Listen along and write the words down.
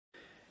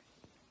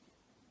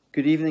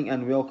Good evening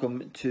and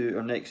welcome to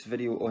our next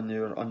video on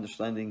our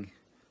Understanding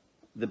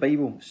the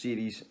Bible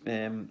series.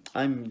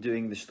 I'm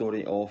doing the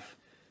story of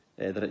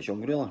the rich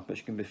young ruler,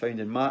 which can be found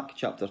in Mark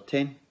chapter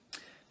 10,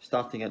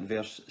 starting at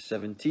verse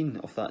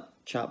 17 of that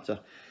chapter.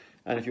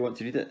 And if you want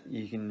to read it,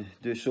 you can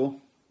do so.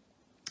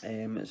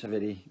 It's a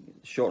very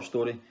short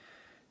story,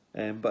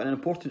 but an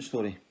important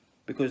story,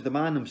 because the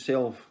man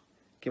himself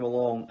came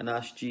along and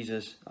asked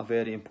Jesus a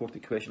very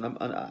important question,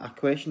 a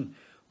question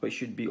which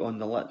should be on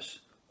the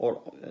lips, or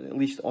at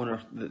least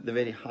on the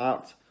very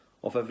heart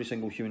of every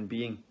single human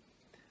being.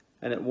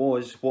 And it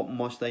was, what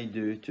must I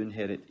do to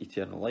inherit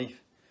eternal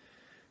life?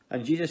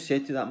 And Jesus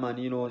said to that man,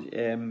 you know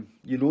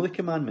the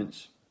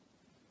commandments,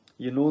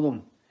 you know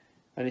them.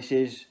 And he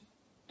says,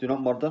 do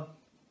not murder,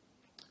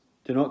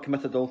 do not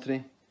commit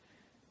adultery,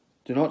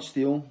 do not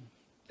steal,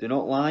 do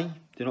not lie,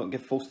 do not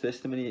give false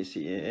testimony. I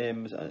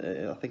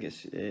think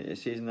it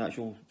says in the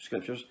actual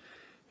scriptures,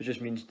 which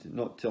just means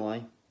not to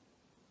lie.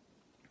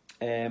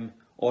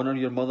 Honour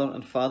your mother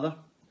and father.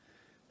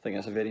 I think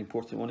that's a very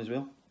important one as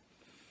well.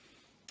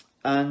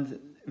 And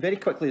very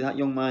quickly that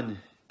young man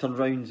turned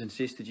round and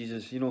says to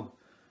Jesus,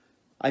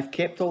 I've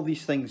kept all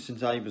these things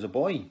since I was a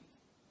boy.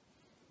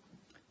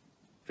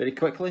 Very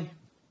quickly,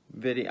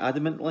 very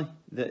adamantly,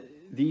 that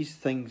these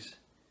things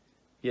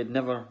he had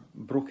never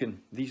broken.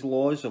 These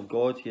laws of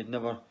God he had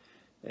never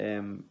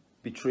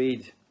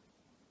betrayed.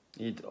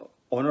 He'd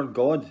honoured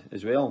God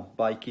as well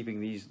by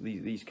keeping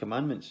these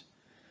commandments.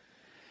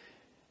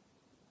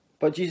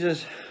 But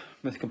Jesus,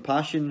 with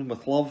compassion,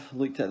 with love,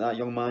 looked at that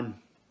young man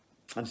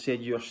and said,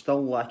 you're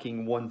still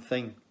lacking one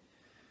thing.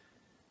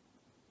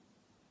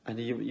 And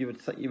you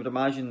would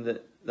imagine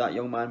that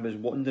young man was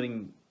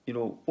wondering,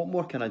 what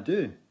more can I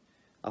do?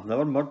 I've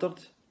never murdered.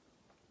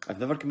 I've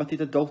never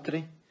committed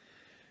adultery.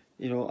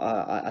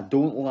 I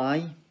don't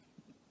lie.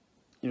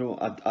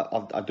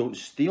 I don't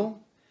steal.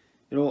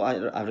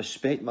 I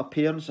respect my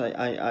parents.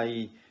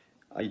 I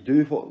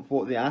do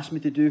what they ask me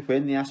to do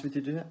when they ask me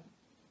to do it.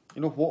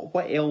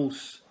 What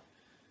else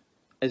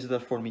is there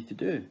for me to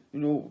do?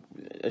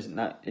 Isn't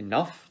that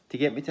enough to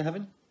get me to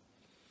heaven?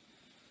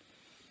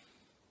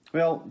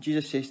 Well,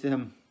 Jesus says to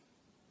him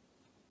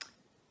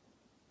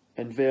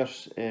in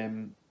verse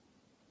 21,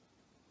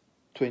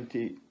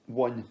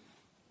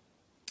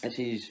 it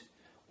says,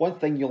 one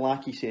thing you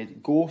lack, he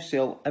said, go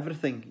sell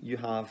everything you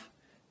have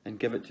and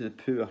give it to the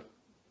poor.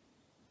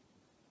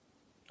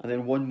 And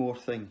then one more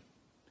thing.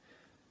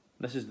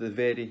 This is the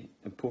very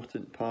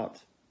important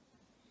part.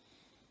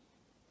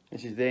 It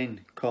says,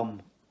 then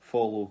come,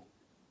 follow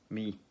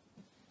me.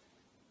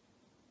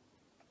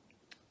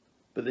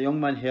 But the young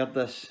man heard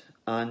this,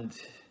 and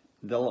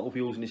the little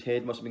wheels in his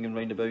head must have been going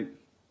round about.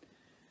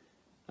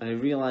 And he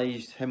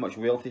realised how much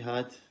wealth he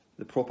had,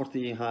 the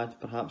property he had,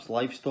 perhaps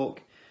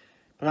livestock,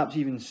 perhaps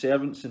even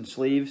servants and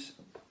slaves.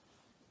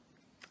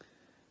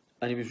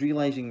 And he was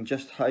realising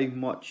just how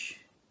much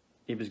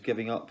he was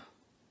giving up.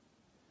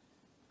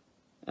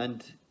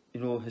 And,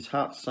 his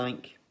heart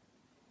sank.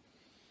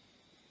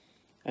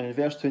 And in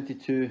verse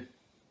 22, it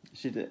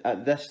said that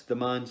at this the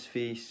man's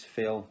face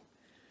fell.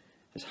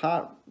 His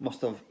heart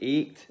must have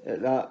ached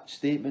at that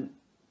statement,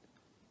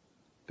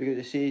 because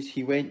it says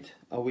he went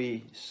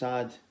away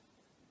sad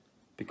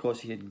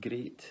because he had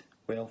great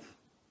wealth.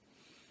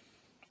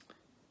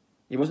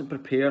 He wasn't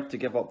prepared to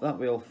give up that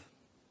wealth.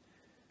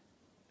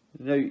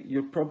 Now,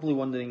 you're probably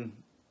wondering,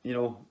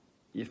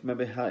 you've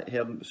maybe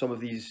heard some of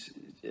these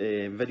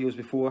videos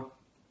before,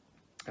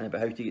 and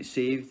about how to get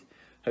saved,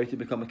 how to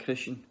become a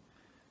Christian.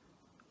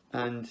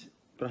 And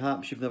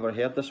perhaps you've never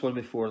heard this one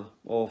before,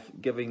 of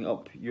giving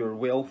up your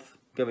wealth,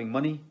 giving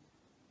money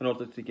in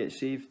order to get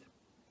saved.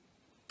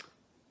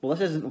 Well,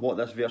 this isn't what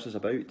this verse is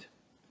about.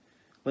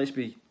 Let's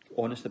be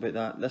honest about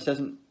that. This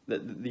isn't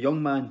that the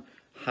young man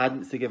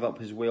hadn't to give up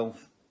his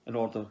wealth in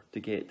order to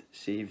get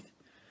saved.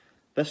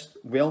 This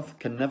wealth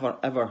can never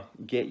ever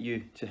get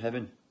you to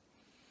heaven.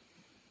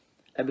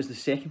 It was the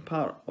second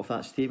part of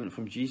that statement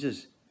from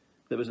Jesus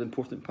that was the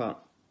important part.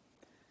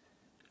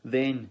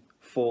 Then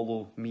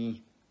follow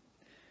me.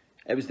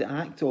 It was the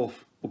act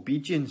of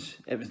obedience,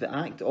 it was the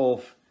act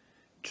of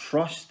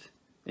trust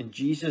in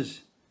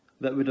Jesus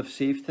that would have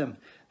saved him,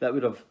 that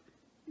would have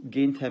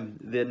gained him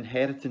the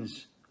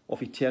inheritance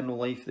of eternal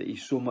life that he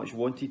so much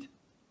wanted.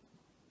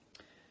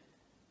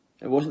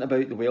 It wasn't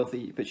about the wealth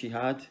which he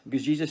had,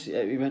 because Jesus,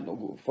 we went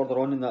further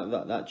on in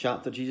that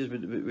chapter, Jesus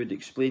would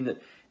explain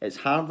that it's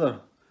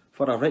harder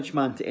for a rich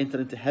man to enter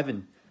into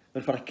heaven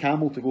than for a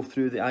camel to go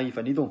through the eye of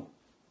a needle.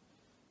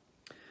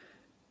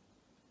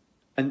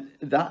 And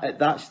at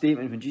that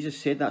statement, when Jesus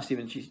said that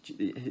statement,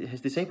 his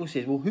disciples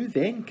says, well, who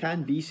then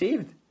can be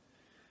saved?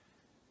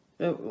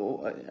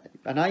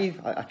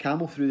 A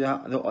camel through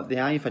the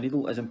eye of a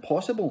needle is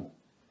impossible.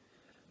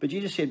 But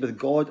Jesus said, with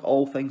God,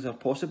 all things are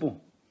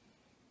possible.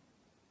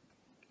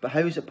 But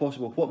how is it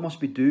possible? What must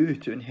we do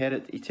to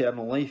inherit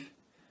eternal life?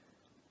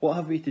 What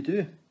have we to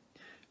do?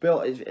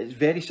 Well, it's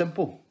very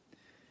simple.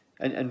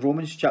 In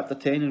Romans chapter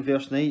 10 and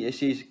verse 9, it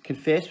says,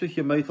 confess with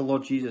your mouth the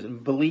Lord Jesus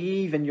and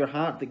believe in your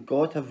heart that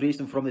God hath raised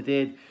him from the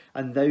dead,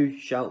 and thou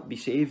shalt be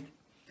saved.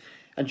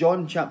 In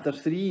John chapter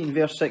 3 in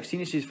verse 16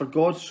 he says, "For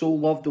God so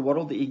loved the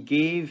world that he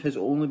gave his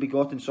only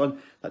begotten Son,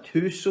 that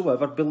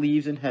whosoever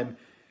believes in him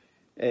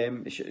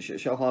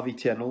shall have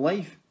eternal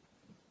life."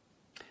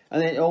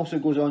 And then it also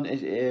goes on, it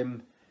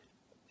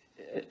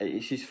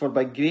says, "For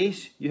by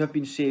grace you have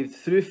been saved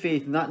through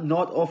faith, and that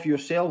not of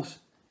yourselves.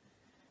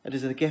 It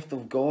is the gift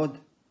of God.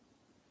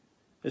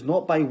 It is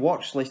not by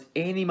works, lest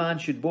any man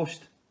should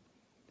boast."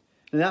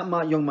 And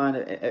that young man,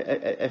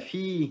 if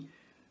he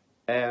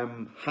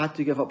had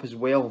to give up his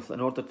wealth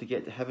in order to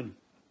get to heaven,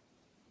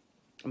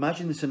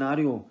 imagine the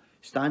scenario,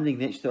 standing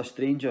next to a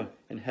stranger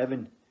in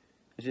heaven.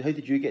 I said, "How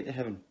did you get to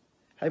heaven?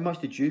 How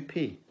much did you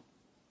pay?"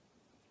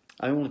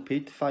 "I only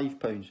paid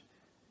 £5.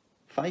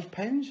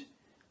 £5?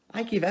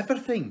 I gave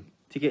everything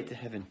to get to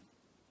heaven."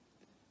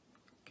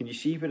 Can you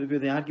see where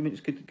the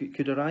arguments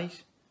could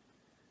arise?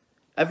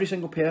 Every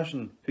single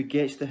person who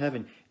gets to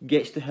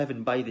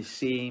heaven by the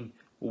same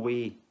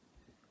way.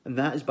 And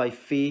that is by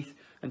faith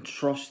and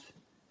trust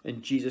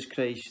in Jesus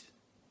Christ.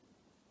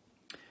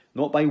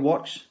 Not by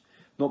works,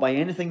 not by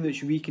anything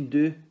that we can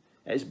do.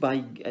 It's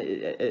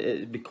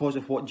because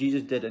of what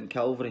Jesus did in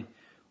Calvary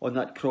on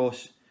that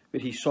cross,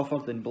 where he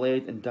suffered and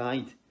bled and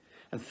died.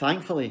 And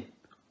thankfully,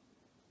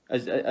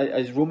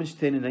 as Romans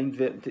 10 and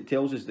 9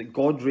 tells us, that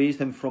God raised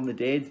him from the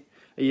dead.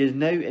 He is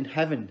now in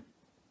heaven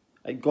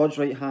at God's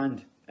right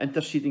hand,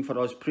 interceding for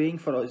us, praying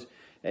for us,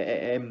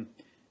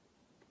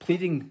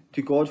 pleading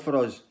to God for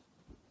us,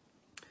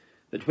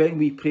 that when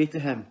we pray to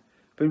him,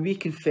 when we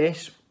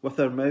confess with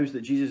our mouths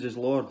that Jesus is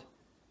Lord,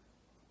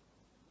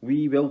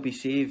 we will be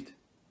saved.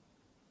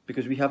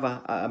 Because we have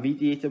a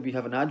mediator, we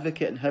have an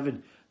advocate in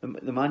heaven,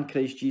 the man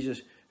Christ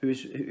Jesus, who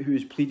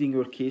is pleading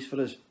our case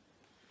for us.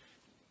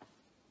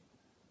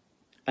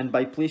 And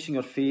by placing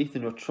our faith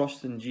and our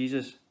trust in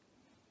Jesus,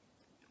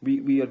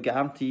 we are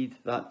guaranteed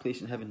that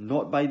place in heaven.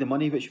 Not by the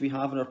money which we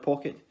have in our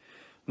pocket,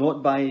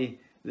 not by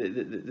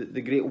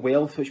the great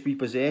wealth which we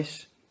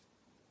possess,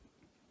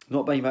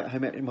 not by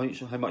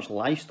how much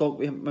livestock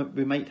we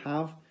might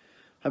have,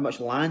 how much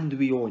land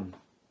we own.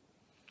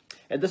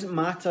 It doesn't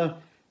matter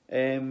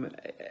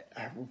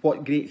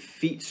what great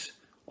feats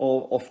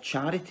of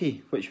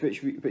charity which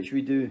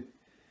we do.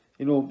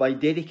 You know, by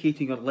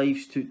dedicating our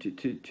lives to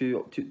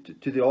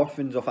the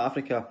orphans of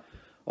Africa,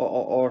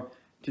 or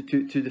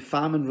to the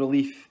famine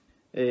relief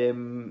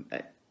throughout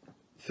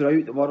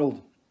the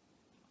world.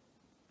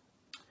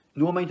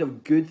 No amount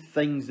of good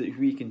things that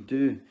we can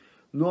do,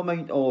 no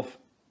amount of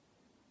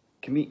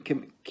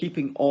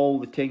keeping all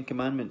the 10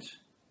 Commandments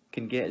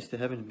can get us to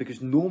heaven,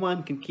 because no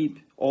man can keep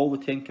all the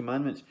 10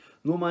 Commandments.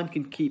 No man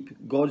can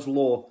keep God's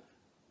law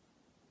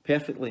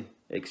perfectly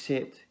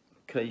except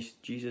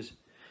Christ Jesus.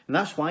 And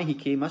that's why he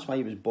came, that's why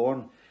he was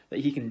born, that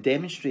he can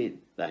demonstrate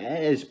that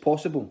it is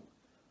possible.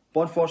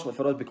 But unfortunately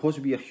for us, because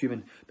we are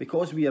human,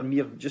 because we are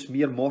just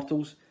mere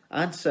mortals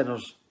and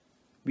sinners,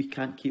 we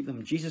can't keep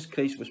them. Jesus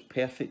Christ was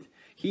perfect.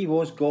 He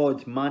was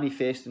God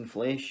manifest in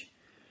flesh.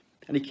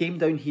 And he came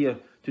down here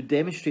to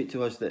demonstrate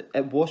to us that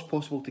it was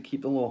possible to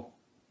keep the law.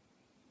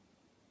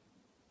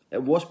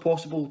 It was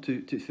possible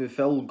to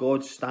fulfill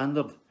God's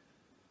standard.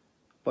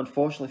 But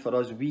unfortunately for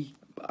us, we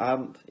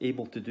aren't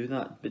able to do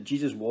that. But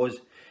Jesus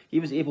was. He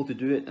was able to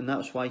do it, and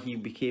that's why he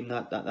became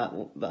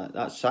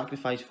that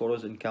sacrifice for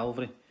us in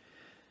Calvary.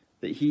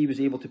 That he was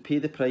able to pay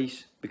the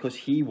price because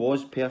he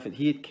was perfect.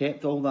 He had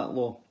kept all that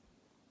law.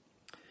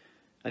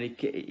 And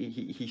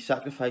he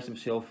sacrificed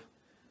himself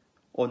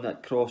on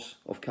that cross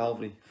of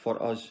Calvary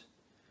for us.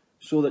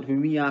 So that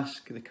when we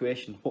ask the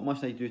question, what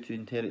must I do to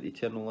inherit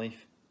eternal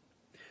life?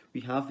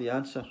 We have the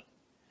answer.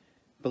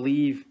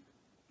 Believe,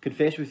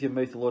 confess with your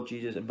mouth the Lord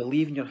Jesus, and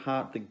believe in your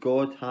heart that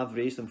God hath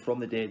raised him from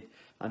the dead,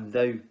 and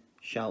thou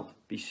shalt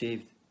be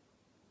saved.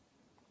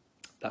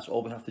 That's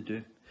all we have to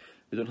do.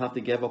 We don't have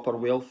to give up our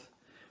wealth.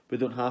 We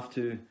don't have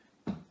to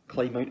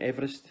climb Mount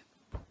Everest.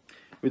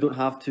 We don't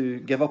have to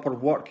give up our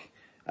work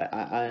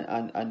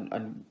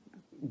and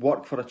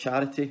work for a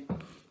charity.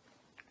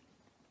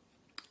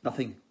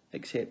 Nothing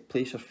except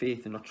place our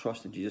faith and our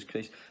trust in Jesus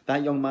Christ.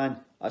 That young man,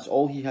 that's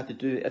all he had to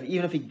do.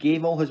 Even if he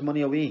gave all his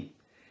money away,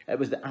 it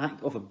was the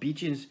act of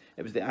obedience,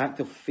 it was the act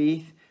of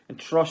faith and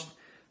trust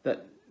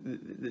that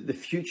the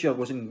future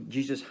was in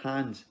Jesus'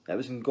 hands. It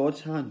was in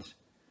God's hands.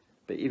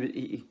 But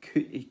he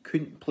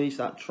couldn't place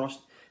that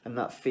trust and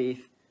that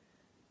faith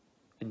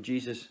in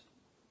Jesus.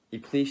 He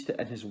placed it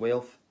in his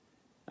wealth,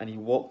 and he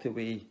walked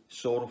away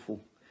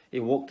sorrowful. He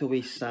walked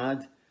away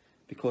sad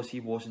because he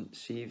wasn't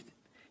saved.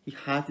 He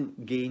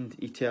hadn't gained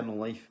eternal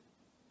life.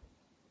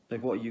 Now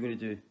what are you going to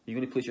do? Are you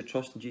going to place your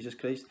trust in Jesus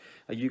Christ?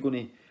 Are you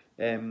going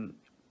to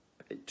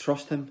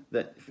trust him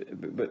that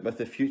with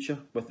the future,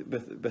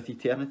 with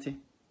eternity?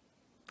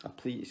 I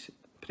please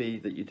pray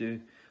that you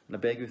do, and I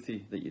beg with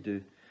you that you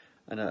do.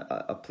 And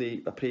I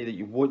pray that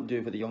you won't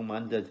do what the young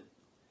man did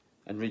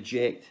and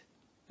reject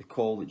the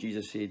call that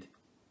Jesus said,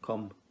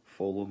 "Come,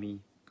 follow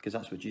me." Because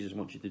that's what Jesus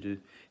wants you to do.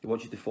 He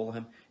wants you to follow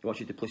him. He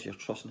wants you to place your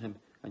trust in him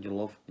and your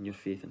love and your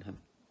faith in him.